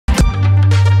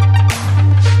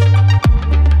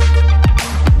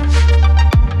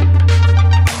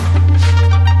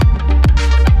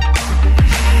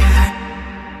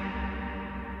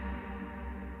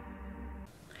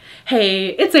Hey,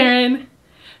 it's Erin.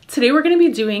 Today we're going to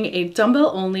be doing a dumbbell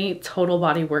only total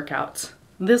body workout.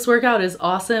 This workout is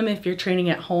awesome if you're training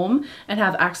at home and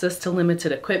have access to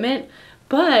limited equipment,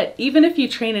 but even if you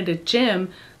train at a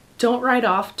gym, don't write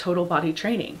off total body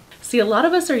training. See, a lot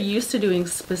of us are used to doing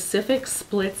specific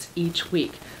splits each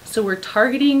week, so we're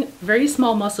targeting very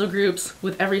small muscle groups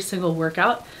with every single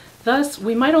workout. Thus,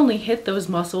 we might only hit those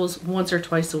muscles once or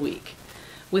twice a week.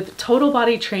 With total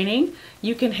body training,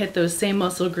 you can hit those same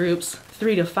muscle groups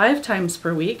 3 to 5 times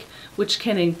per week, which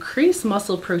can increase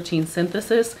muscle protein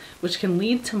synthesis, which can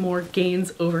lead to more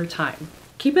gains over time.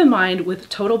 Keep in mind, with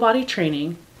total body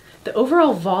training, the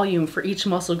overall volume for each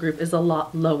muscle group is a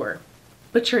lot lower,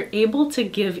 but you're able to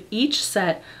give each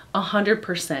set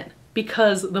 100%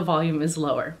 because the volume is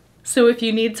lower. So if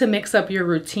you need to mix up your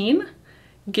routine,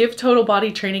 give total body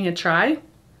training a try.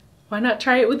 Why not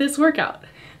try it with this workout?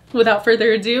 Without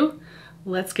further ado,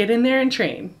 let's get in there and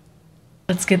train.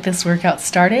 Let's get this workout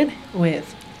started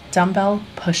with dumbbell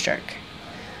push jerk.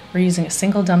 We're using a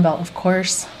single dumbbell, of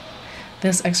course.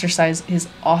 This exercise is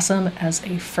awesome as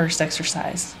a first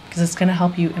exercise because it's going to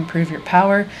help you improve your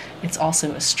power. It's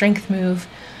also a strength move.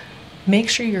 Make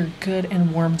sure you're good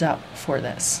and warmed up for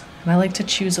this. And I like to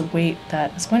choose a weight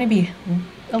that is going to be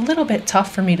a little bit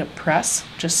tough for me to press,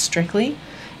 just strictly.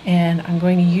 And I'm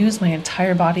going to use my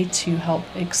entire body to help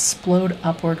explode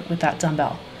upward with that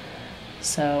dumbbell.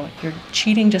 So you're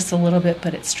cheating just a little bit,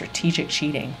 but it's strategic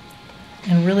cheating.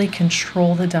 And really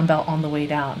control the dumbbell on the way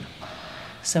down.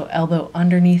 So elbow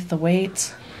underneath the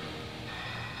weight.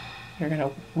 You're going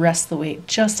to rest the weight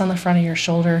just on the front of your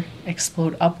shoulder,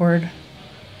 explode upward.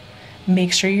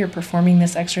 Make sure you're performing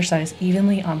this exercise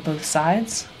evenly on both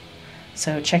sides.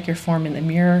 So check your form in the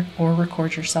mirror or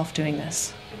record yourself doing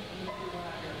this.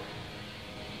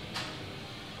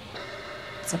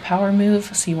 It's a power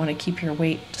move, so you want to keep your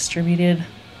weight distributed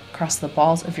across the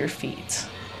balls of your feet.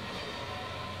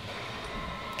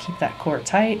 Keep that core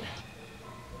tight.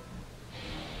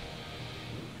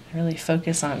 Really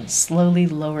focus on slowly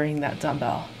lowering that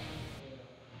dumbbell.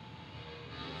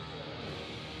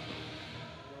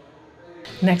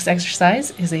 Next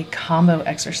exercise is a combo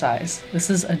exercise. This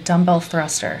is a dumbbell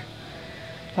thruster,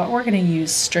 but we're going to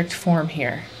use strict form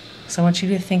here. So I want you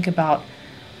to think about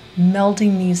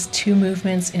melding these two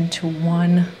movements into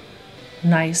one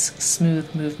nice,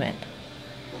 smooth movement.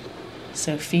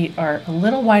 So feet are a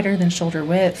little wider than shoulder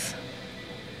width.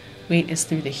 Weight is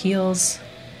through the heels.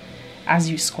 As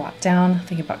you squat down,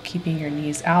 think about keeping your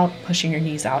knees out, pushing your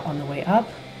knees out on the way up.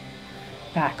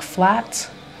 Back flat.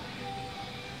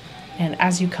 And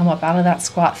as you come up out of that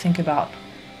squat, think about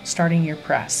starting your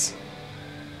press.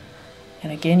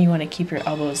 And again, you want to keep your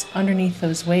elbows underneath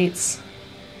those weights.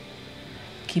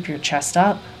 Keep your chest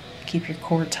up, keep your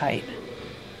core tight.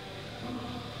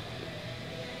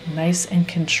 Nice and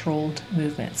controlled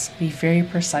movements. Be very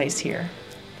precise here.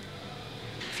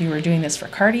 If you were doing this for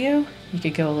cardio, you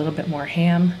could go a little bit more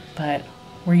ham, but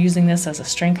we're using this as a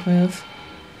strength move,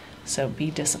 so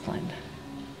be disciplined.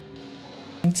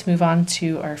 To move on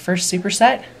to our first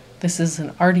superset, this is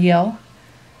an RDL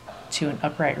to an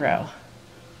upright row.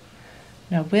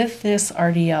 Now with this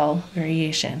RDL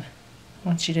variation, I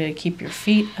want you to keep your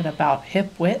feet at about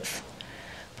hip width,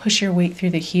 push your weight through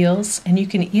the heels, and you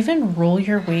can even roll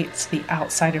your weight to the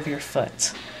outside of your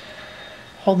foot.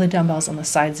 Hold the dumbbells on the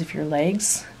sides of your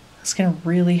legs. It's going to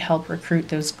really help recruit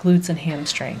those glutes and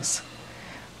hamstrings.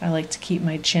 I like to keep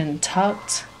my chin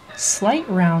tucked, slight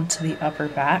round to the upper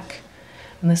back,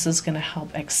 and this is going to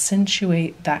help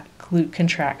accentuate that glute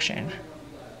contraction.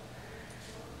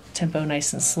 Tempo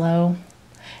nice and slow,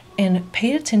 and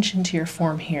pay attention to your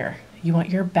form here. You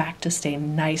want your back to stay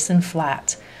nice and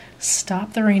flat.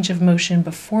 Stop the range of motion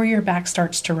before your back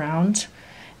starts to round,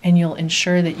 and you'll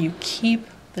ensure that you keep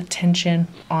the tension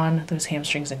on those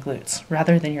hamstrings and glutes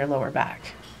rather than your lower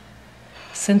back.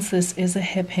 Since this is a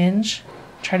hip hinge,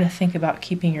 try to think about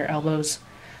keeping your elbows,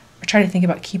 or try to think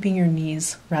about keeping your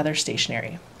knees rather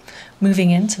stationary. Moving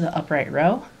into the upright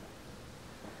row,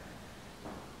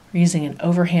 we're using an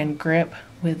overhand grip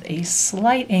with a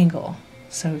slight angle.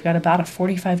 So we've got about a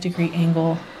 45-degree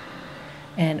angle,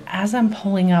 and as I'm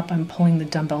pulling up, I'm pulling the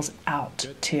dumbbells out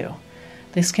too.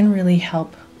 This can really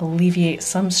help alleviate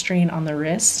some strain on the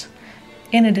wrist,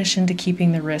 in addition to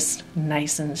keeping the wrist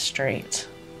nice and straight.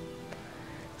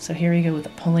 So here we go with the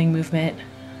pulling movement.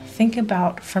 Think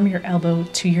about from your elbow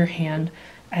to your hand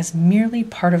as merely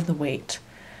part of the weight.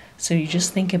 So you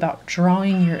just think about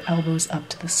drawing your elbows up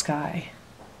to the sky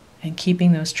and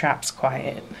keeping those traps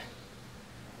quiet.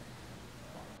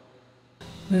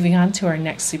 Moving on to our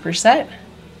next superset,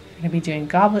 we're going to be doing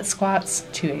goblet squats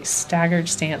to a staggered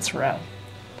stance row.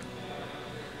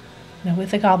 Now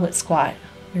with the goblet squat,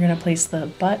 you're going to place the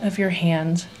butt of your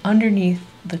hand underneath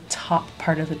the top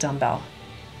part of the dumbbell.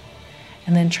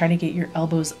 And then try to get your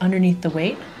elbows underneath the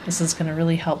weight. This is going to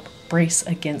really help brace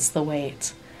against the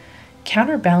weight.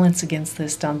 Counterbalance against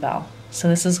this dumbbell. So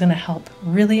this is going to help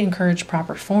really encourage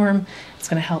proper form. It's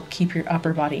going to help keep your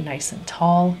upper body nice and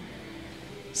tall.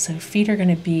 So feet are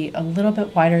going to be a little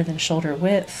bit wider than shoulder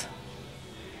width.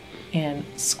 And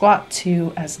squat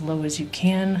to as low as you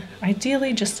can,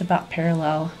 ideally just about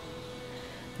parallel,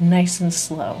 nice and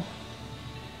slow.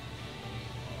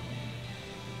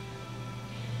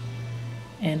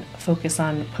 And focus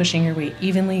on pushing your weight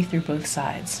evenly through both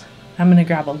sides. I'm going to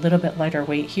grab a little bit lighter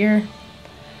weight here,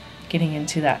 getting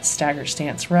into that stagger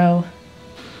stance row,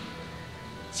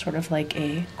 sort of like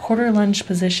a quarter lunge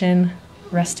position,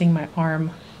 resting my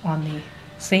arm on the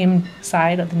same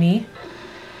side of the knee,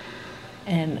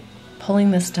 and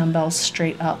pulling this dumbbell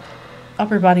straight up.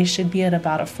 Upper body should be at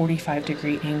about a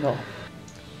 45-degree angle.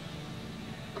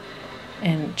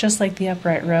 And just like the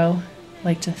upright row, I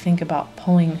like to think about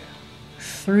pulling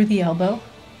through the elbow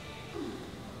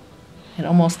and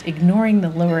almost ignoring the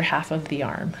lower half of the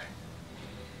arm.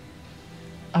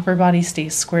 Upper body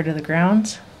stays square to the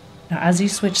ground. Now as you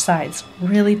switch sides,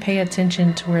 really pay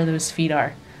attention to where those feet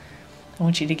are. I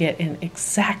want you to get in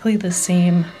exactly the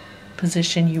same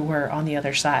position you were on the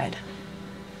other side.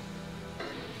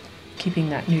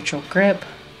 Keeping that neutral grip,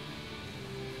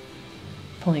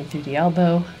 pulling through the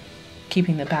elbow,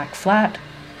 keeping the back flat,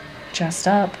 chest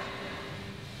up,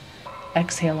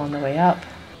 exhale on the way up.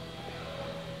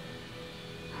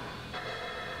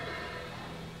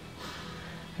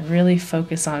 And really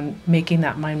focus on making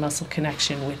that mind-muscle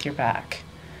connection with your back.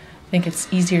 I think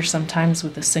it's easier sometimes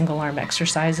with the single arm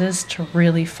exercises to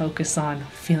really focus on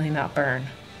feeling that burn.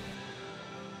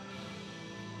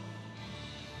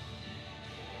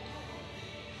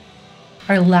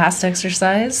 Our last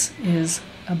exercise is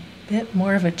a bit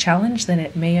more of a challenge than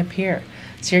it may appear.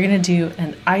 So you're going to do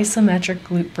an isometric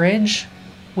glute bridge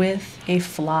with a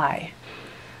fly.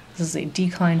 This is a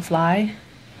decline fly.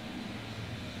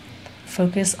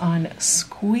 Focus on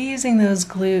squeezing those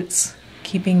glutes,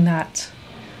 keeping that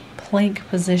plank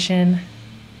position,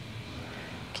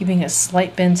 keeping a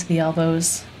slight bend to the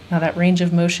elbows. Now that range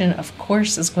of motion, of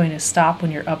course, is going to stop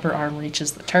when your upper arm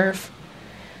reaches the turf.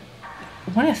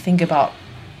 I want to think about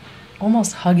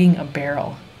almost hugging a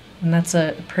barrel, and that's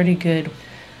a pretty good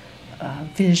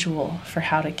visual for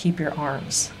how to keep your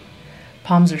arms.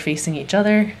 Palms are facing each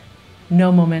other,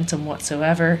 no momentum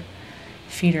whatsoever.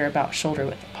 Feet are about shoulder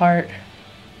width apart.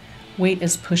 Weight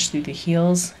is pushed through the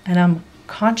heels, and I'm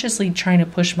consciously trying to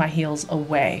push my heels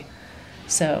away.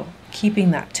 So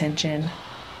keeping that tension,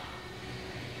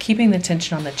 keeping the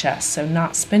tension on the chest, so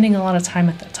not spending a lot of time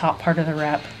at the top part of the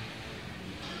rep,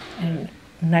 and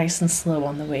nice and slow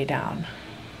on the way down.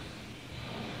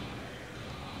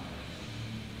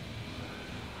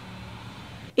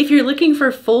 If you're looking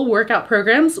for full workout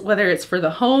programs, whether it's for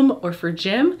the home or for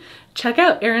gym, check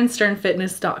out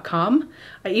erinsternfitness.com.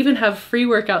 I even have free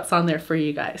workouts on there for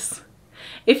you guys.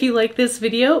 If you like this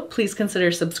video, please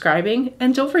consider subscribing,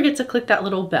 and don't forget to click that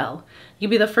little bell.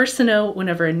 You'll be the first to know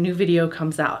whenever a new video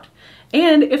comes out.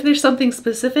 And if there's something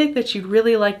specific that you'd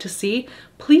really like to see,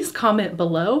 please comment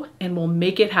below and we'll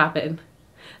make it happen.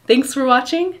 Thanks for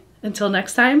watching. Until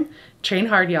next time, train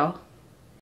hard, y'all.